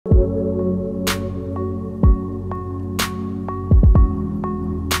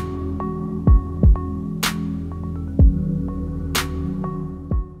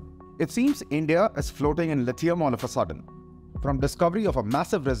It seems India is floating in lithium all of a sudden. From discovery of a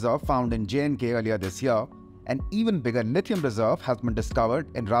massive reserve found in J&K earlier this year, an even bigger lithium reserve has been discovered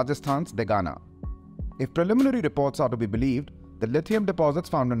in Rajasthan's Degana. If preliminary reports are to be believed, the lithium deposits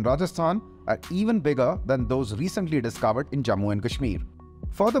found in Rajasthan are even bigger than those recently discovered in Jammu and Kashmir.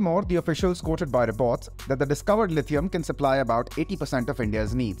 Furthermore, the officials quoted by reports that the discovered lithium can supply about 80% of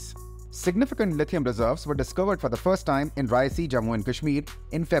India's needs. Significant lithium reserves were discovered for the first time in Reasi, Jammu and Kashmir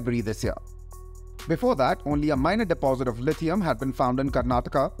in February this year. Before that, only a minor deposit of lithium had been found in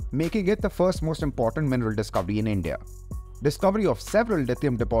Karnataka, making it the first most important mineral discovery in India. Discovery of several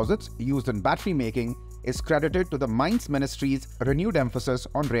lithium deposits used in battery making is credited to the Mines Ministry's renewed emphasis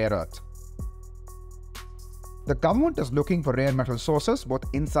on rare earth. The government is looking for rare metal sources both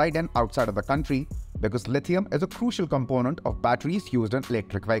inside and outside of the country because lithium is a crucial component of batteries used in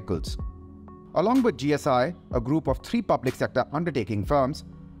electric vehicles. Along with GSI, a group of 3 public sector undertaking firms,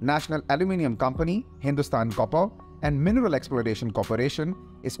 National Aluminium Company, Hindustan Copper, and Mineral Exploration Corporation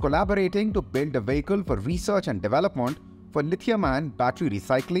is collaborating to build a vehicle for research and development for lithium-ion battery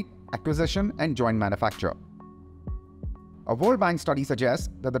recycling, acquisition, and joint manufacture. A World Bank study suggests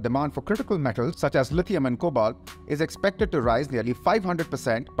that the demand for critical metals such as lithium and cobalt is expected to rise nearly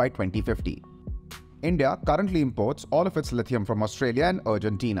 500% by 2050. India currently imports all of its lithium from Australia and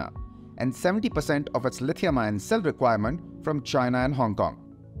Argentina, and 70% of its lithium-ion cell requirement from China and Hong Kong.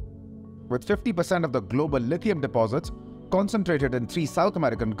 With 50% of the global lithium deposits concentrated in 3 South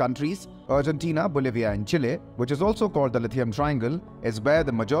American countries, Argentina, Bolivia, and Chile, which is also called the Lithium Triangle, is where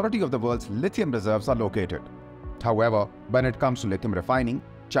the majority of the world's lithium reserves are located. However, when it comes to lithium refining,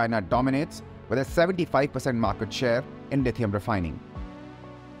 China dominates with a 75% market share in lithium refining.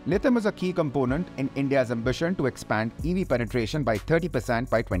 Lithium is a key component in India's ambition to expand EV penetration by 30%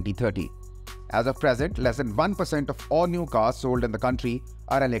 by 2030. As of present, less than 1% of all new cars sold in the country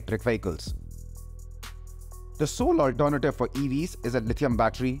are electric vehicles. The sole alternative for EVs is a lithium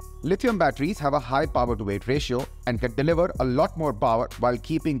battery. Lithium batteries have a high power-to-weight ratio and can deliver a lot more power while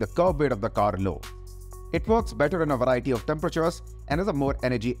keeping the curb weight of the car low. It works better in a variety of temperatures and is a more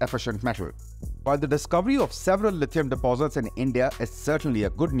energy-efficient metal. While the discovery of several lithium deposits in India is certainly a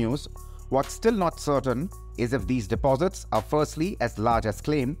good news, what's still not certain is if these deposits are firstly as large as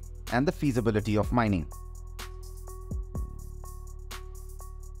claimed and the feasibility of mining.